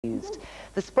used.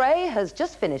 The spray has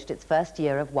just finished its first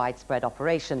year of widespread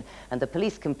operation, and the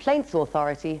Police Complaints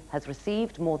Authority has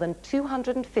received more than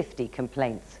 250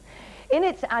 complaints. In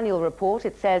its annual report,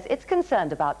 it says it's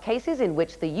concerned about cases in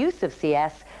which the use of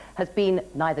CS has been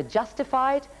neither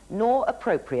justified nor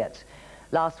appropriate.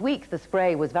 Last week, the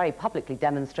spray was very publicly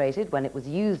demonstrated when it was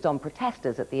used on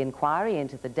protesters at the inquiry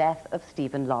into the death of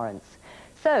Stephen Lawrence.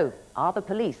 So, are the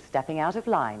police stepping out of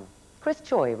line? Chris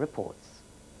Choi reports.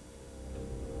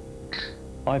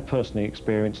 I personally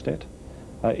experienced it.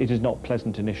 It is not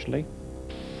pleasant initially.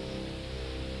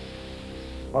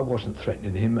 I wasn't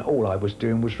threatening him. All I was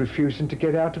doing was refusing to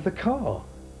get out of the car.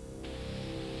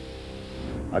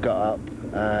 I got up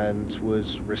and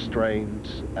was restrained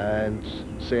and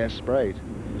CS sprayed,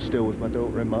 still with my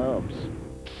daughter in my arms.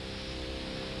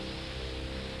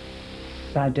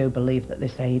 I do believe that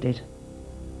this aided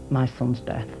my son's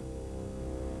death.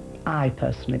 I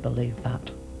personally believe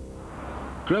that.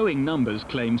 Growing numbers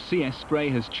claim CS spray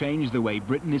has changed the way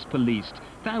Britain is policed.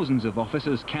 Thousands of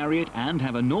officers carry it and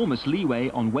have enormous leeway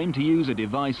on when to use a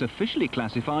device officially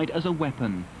classified as a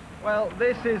weapon. Well,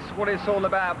 this is what it's all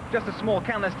about. Just a small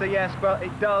canister, yes, but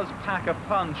it does pack a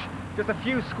punch. Just a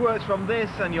few squirts from this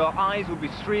and your eyes will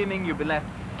be streaming, you'll be left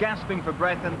gasping for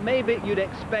breath, and maybe you'd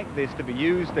expect this to be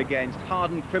used against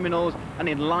hardened criminals and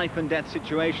in life and death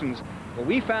situations. But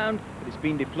we found that it's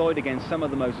been deployed against some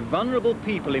of the most vulnerable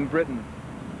people in Britain.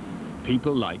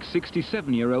 People like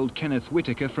 67-year-old Kenneth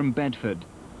Whitaker from Bedford.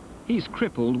 He's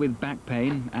crippled with back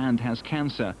pain and has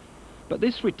cancer. But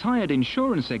this retired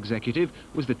insurance executive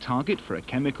was the target for a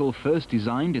chemical first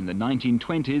designed in the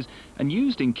 1920s and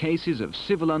used in cases of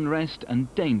civil unrest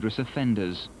and dangerous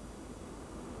offenders.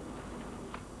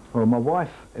 Well, my wife,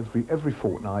 every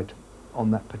fortnight on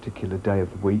that particular day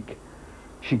of the week,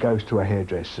 she goes to a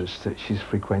hairdresser's that she's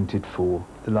frequented for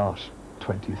the last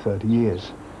 20, 30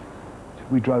 years.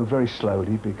 We drove very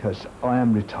slowly because I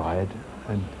am retired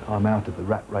and I'm out of the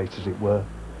rat race, as it were.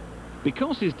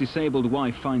 Because his disabled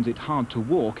wife finds it hard to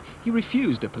walk, he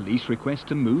refused a police request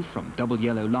to move from double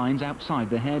yellow lines outside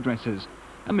the hairdressers.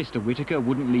 And Mr. Whitaker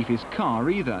wouldn't leave his car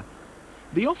either.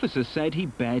 The officer said he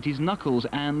bared his knuckles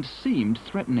and seemed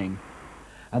threatening.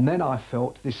 And then I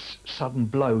felt this sudden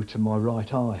blow to my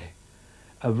right eye,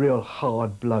 a real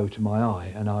hard blow to my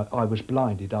eye, and I was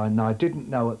blinded. And I didn't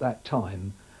know at that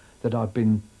time that I'd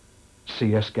been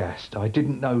CS gassed. I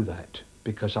didn't know that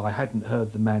because I hadn't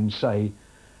heard the man say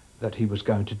that he was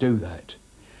going to do that.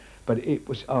 But it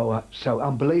was so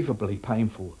unbelievably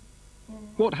painful.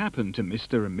 What happened to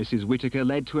Mr. and Mrs. Whitaker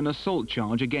led to an assault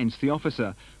charge against the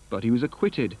officer, but he was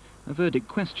acquitted, a verdict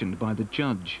questioned by the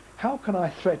judge. How can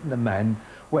I threaten a man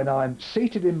when I'm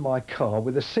seated in my car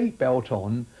with a seatbelt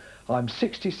on, I'm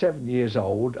 67 years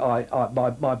old,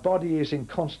 my body is in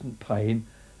constant pain?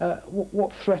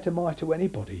 What threat am I to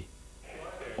anybody?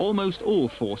 Almost all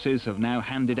forces have now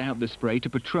handed out the spray to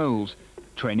patrols.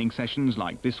 Training sessions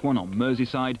like this one on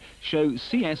Merseyside show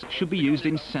CS should be used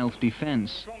in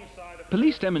self-defence.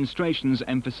 Police demonstrations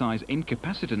emphasise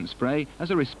incapacitant spray as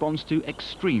a response to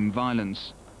extreme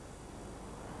violence.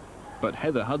 But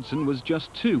Heather Hudson was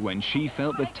just 2 when she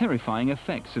felt the terrifying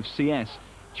effects of CS.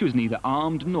 She was neither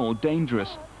armed nor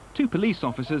dangerous. 2 police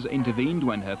officers intervened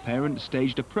when her parents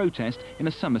staged a protest in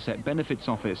a Somerset benefits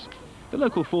office. The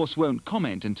local force won't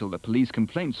comment until the Police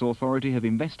Complaints Authority have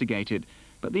investigated,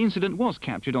 but the incident was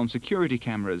captured on security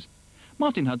cameras.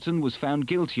 Martin Hudson was found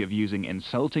guilty of using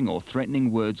insulting or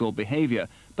threatening words or behaviour,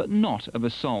 but not of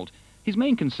assault. His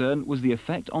main concern was the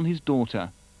effect on his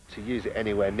daughter. To use it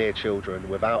anywhere near children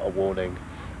without a warning,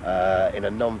 in a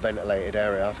non-ventilated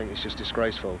area, I think it's just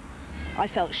disgraceful. I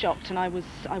felt shocked, and I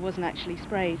wasn't actually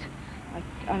sprayed.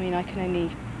 I mean, I can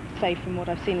only say from what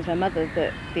I've seen as her mother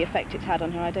that the effect it's had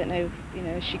on her. I don't know, you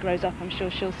know, as she grows up, I'm sure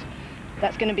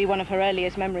that's going to be one of her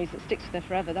earliest memories that sticks with her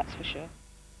forever, that's for sure.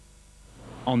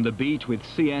 On the beat with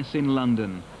CS in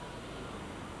London.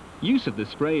 Use of the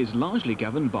spray is largely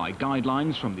governed by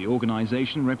guidelines from the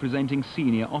organisation representing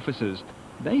senior officers.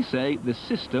 They say the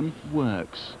system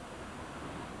works.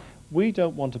 We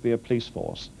don't want to be a police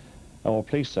force or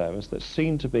police service that's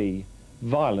seen to be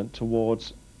violent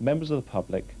towards members of the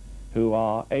public who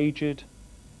are aged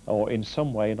or in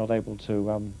some way not able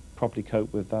to properly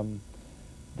cope with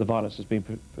the violence that's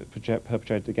been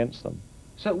perpetrated against them.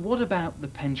 So what about the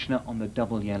pensioner on the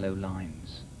double yellow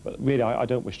lines? But really, I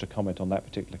don't wish to comment on that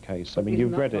particular case. I mean,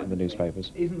 you've read it in the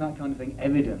newspapers. Isn't that kind of thing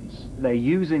evidence? They're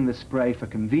using the spray for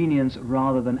convenience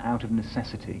rather than out of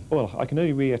necessity. Well, I can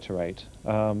only reiterate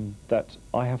that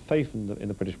I have faith in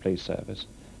the British Police Service.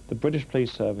 The British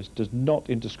Police Service does not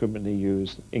indiscriminately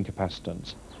use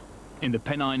incapacitants. In the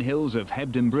Pennine Hills of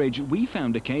Hebden Bridge, we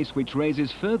found a case which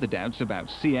raises further doubts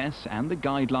about CS and the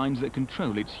guidelines that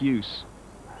control its use.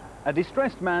 A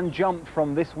distressed man jumped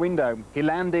from this window. He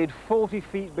landed 40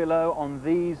 feet below on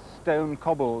these stone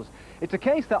cobbles. It's a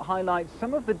case that highlights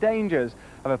some of the dangers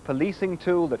of a policing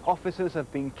tool that officers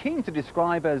have been keen to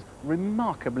describe as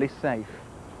remarkably safe.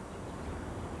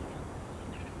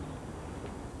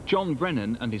 John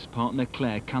Brennan and his partner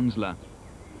Claire Kunzler.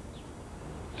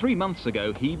 3 months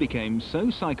ago, he became so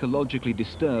psychologically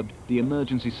disturbed, the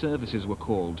emergency services were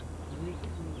called.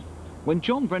 When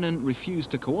John Brennan refused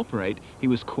to cooperate, he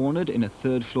was cornered in a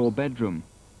third-floor bedroom.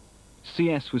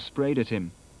 CS was sprayed at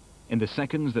him. In the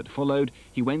seconds that followed,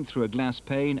 he went through a glass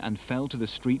pane and fell to the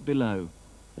street below.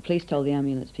 The police told the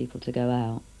ambulance people to go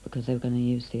out because they were going to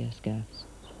use CS gas.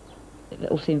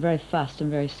 It all seemed very fast and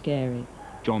very scary.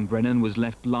 John Brennan was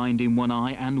left blind in one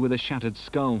eye and with a shattered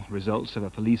skull. Results of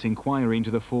a police inquiry into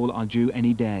the fall are due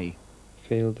any day. I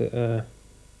feel that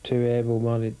two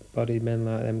able-bodied men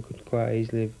like them could quite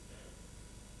easily have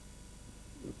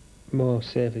more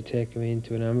safely taken me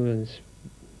into an ambulance,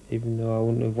 even though I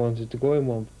wouldn't have wanted to go in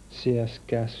one. CS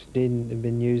gas didn't have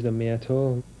been used on me at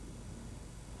all.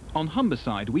 On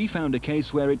Humberside, we found a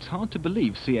case where it's hard to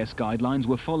believe CS guidelines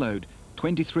were followed.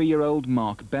 23-year-old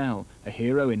Mark Bell, a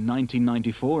hero in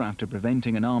 1994 after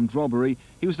preventing an armed robbery.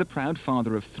 He was the proud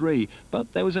father of 3,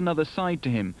 but there was another side to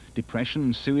him: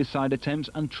 depression, suicide attempts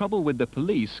and trouble with the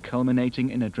police, culminating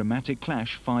in a dramatic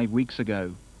clash 5 weeks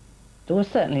ago. They were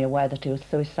certainly aware that he was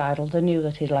suicidal. They knew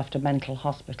that he'd left a mental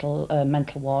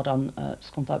ward on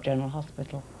Scunthorpe General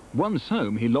Hospital. Once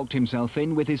home, he locked himself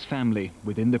in with his family.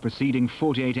 Within the preceding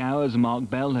 48 hours, Mark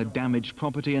Bell had damaged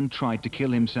property and tried to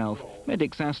kill himself.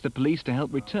 Medics asked the police to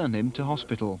help return him to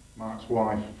hospital. Mark's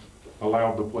wife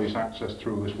allowed the police access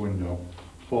through this window.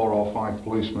 4 or 5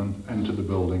 policemen entered the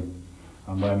building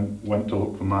and then went to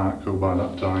look for Mark, who by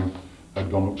that time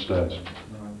had gone upstairs.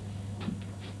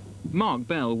 Mark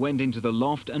Bell went into the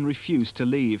loft and refused to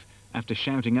leave. After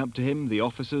shouting up to him, the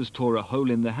officers tore a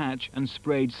hole in the hatch and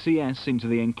sprayed CS into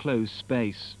the enclosed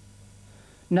space.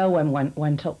 No one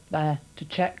went up there to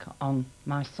check on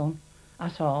my son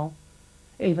at all,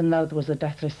 even though there was a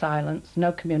deathly silence,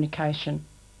 no communication.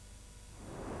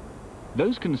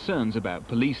 Those concerns about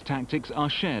police tactics are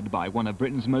shared by one of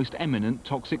Britain's most eminent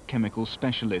toxic chemical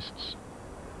specialists.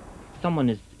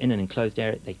 Someone is in an enclosed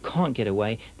area, they can't get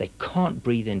away, they can't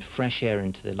breathe in fresh air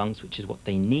into their lungs, which is what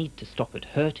they need to stop it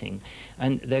hurting,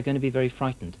 and they're going to be very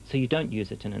frightened. So you don't use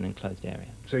it in an enclosed area.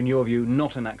 So in your view,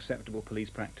 not an acceptable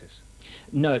police practice?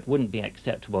 No, it wouldn't be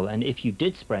acceptable, and if you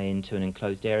did spray into an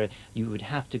enclosed area, you would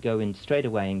have to go in straight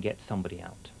away and get somebody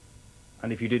out.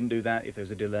 And if you didn't do that, if there's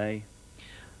a delay?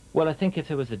 Well, I think if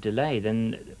there was a delay,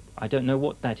 then I don't know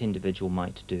what that individual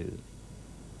might do.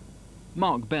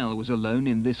 Mark Bell was alone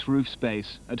in this roof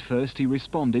space. At first he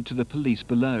responded to the police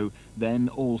below, then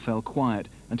all fell quiet,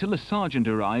 until a sergeant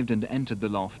arrived and entered the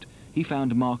loft. He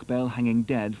found Mark Bell hanging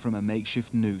dead from a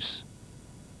makeshift noose.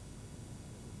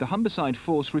 The Humberside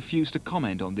force refused to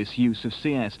comment on this use of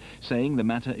CS, saying the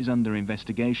matter is under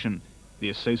investigation. The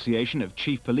Association of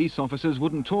Chief Police Officers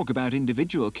wouldn't talk about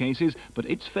individual cases, but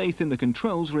its faith in the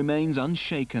controls remains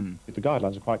unshaken. The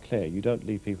guidelines are quite clear. You don't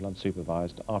leave people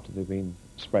unsupervised after they've been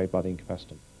sprayed by the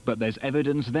incapacitator. But there's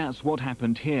evidence that's what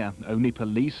happened here. Only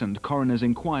police and coroner's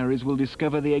inquiries will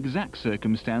discover the exact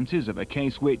circumstances of a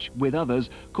case which, with others,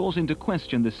 calls into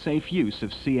question the safe use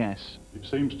of CS. It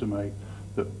seems to me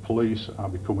that police are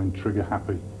becoming trigger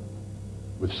happy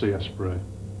with CS spray,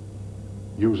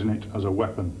 using it as a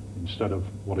weapon instead of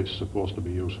what it's supposed to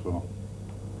be used for.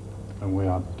 And we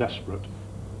are desperate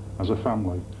as a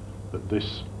family that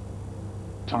this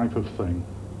type of thing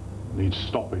needs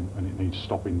stopping, and it needs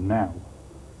stopping now.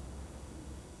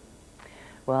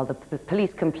 Well, the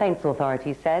Police Complaints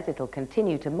Authority says it'll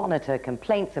continue to monitor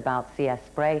complaints about CS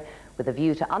spray with a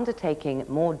view to undertaking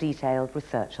more detailed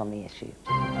research on the issue.